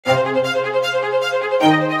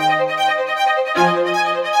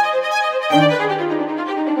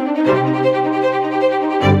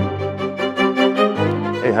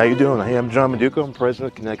how you doing? Hey, I'm John Maduko. I'm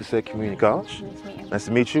president of Connecticut State Community College. Nice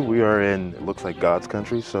to meet you. We are in, it looks like God's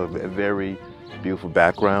country, so a very beautiful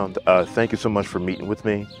background. Thank you so much for meeting with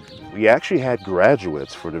me. We actually had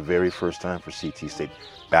graduates for the very first time for CT State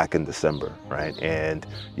back in December, right? And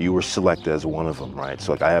you were selected as one of them, right?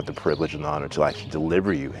 So like, I have the privilege and honor to actually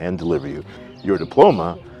hand deliver you your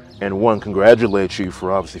diploma. And one, congratulate you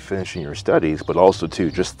for obviously finishing your studies, but also two,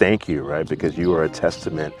 just thank you, right? Because you are a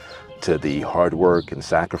testament to the hard work and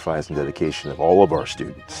sacrifice and dedication of all of our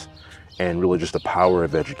students, and really just the power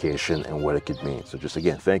of education and what it could mean. So just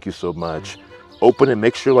again, thank you so much. Open and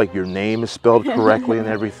make sure like your name is spelled correctly and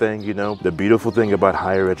everything, you know. The beautiful thing about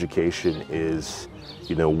higher education is,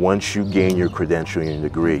 you know, once you gain your credential and your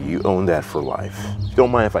degree, you own that for life. If you don't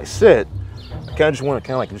mind if I sit, I kind of just want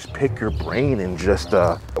to just pick your brain and just,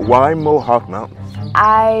 why Mohawk Mountain?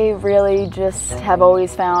 I really just have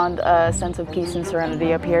always found a sense of peace and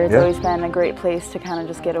serenity up here. It's always been a great place to kind of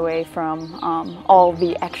just get away from all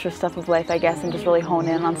the extra stuff of life, I guess, and just really hone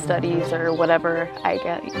in on studies or whatever I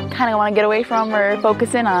kind of want to get away from or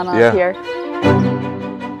focus in on up here.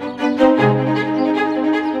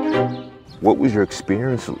 What was your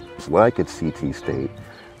experience like at CT State?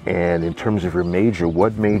 And in terms of your major,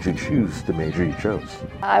 what made you choose the major you chose?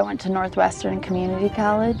 I went to Northwestern Community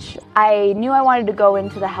College. I knew I wanted to go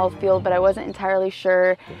into the health field, but I wasn't entirely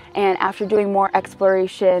sure. And after doing more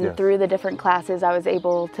exploration through the different classes, I was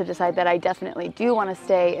able to decide that I definitely do want to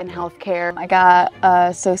stay in healthcare. I got an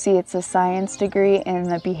Associates of Science degree in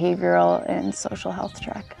the Behavioral and Social Health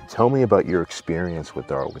track. Tell me about your experience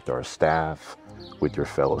with our staff, with your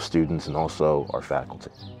fellow students, and also our faculty.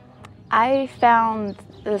 I found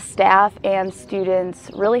the staff and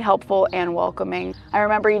students really helpful and welcoming. I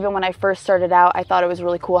remember even when I first started out, I thought it was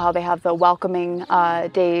really cool how they have the welcoming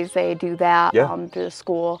days. They do that through the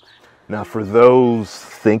school. Now, for those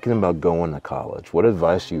thinking about going to college, what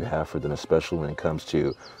advice do you have for them, especially when it comes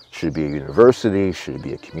to, should it be a university, should it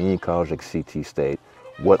be a community college like CT State?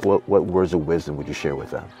 What words of wisdom would you share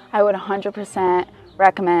with them? I would 100%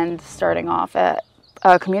 recommend starting off at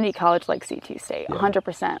a community college like CT State,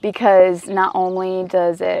 100%, because not only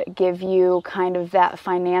does it give you kind of that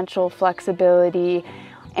financial flexibility,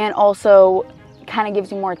 and also kind of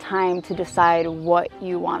gives you more time to decide what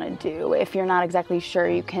you want to do. If you're not exactly sure,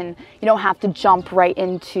 you don't have to jump right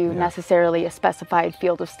into necessarily a specified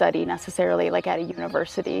field of study necessarily like at a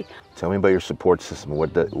university. Tell me about your support system.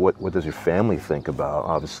 What does your family think about,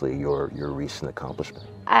 obviously, your recent accomplishment?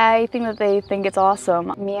 I think that they think it's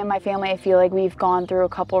awesome. Me and my family, I feel like we've gone through a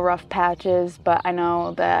couple rough patches, but I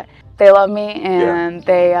know that they love me and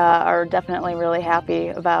they are definitely really happy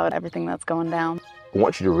about everything that's going down. I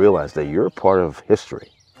want you to realize that you're a part of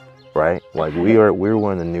history, right? Like we're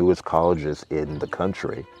one of the newest colleges in the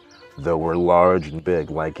country, though we're large and big,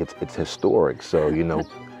 like it's historic. So, you know,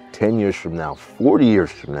 10 years from now, 40 years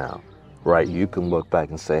from now, right, you can look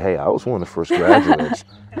back and say, hey, I was one of the first graduates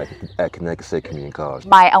at Connecticut State Community College.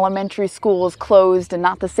 My elementary school is closed and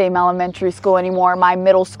not the same elementary school anymore. My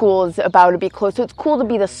middle school is about to be closed. So it's cool to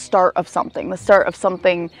be the start of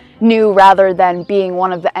something new rather than being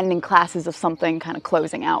one of the ending classes of something kind of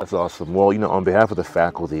closing out. That's awesome. Well, you know, on behalf of the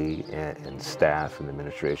faculty and staff and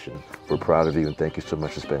administration, we're proud of you and thank you so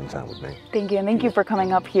much for spending time with me. Thank you, and thank you for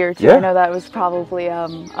coming up here too. I know that was probably a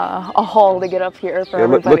haul to get up here for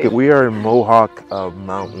everybody. Look, we are in Mohawk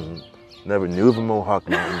Mountain. Never knew of a Mohawk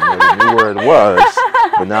Mountain, never knew where it was,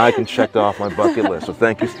 but now I can check off my bucket list. So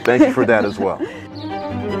thank you for that as well.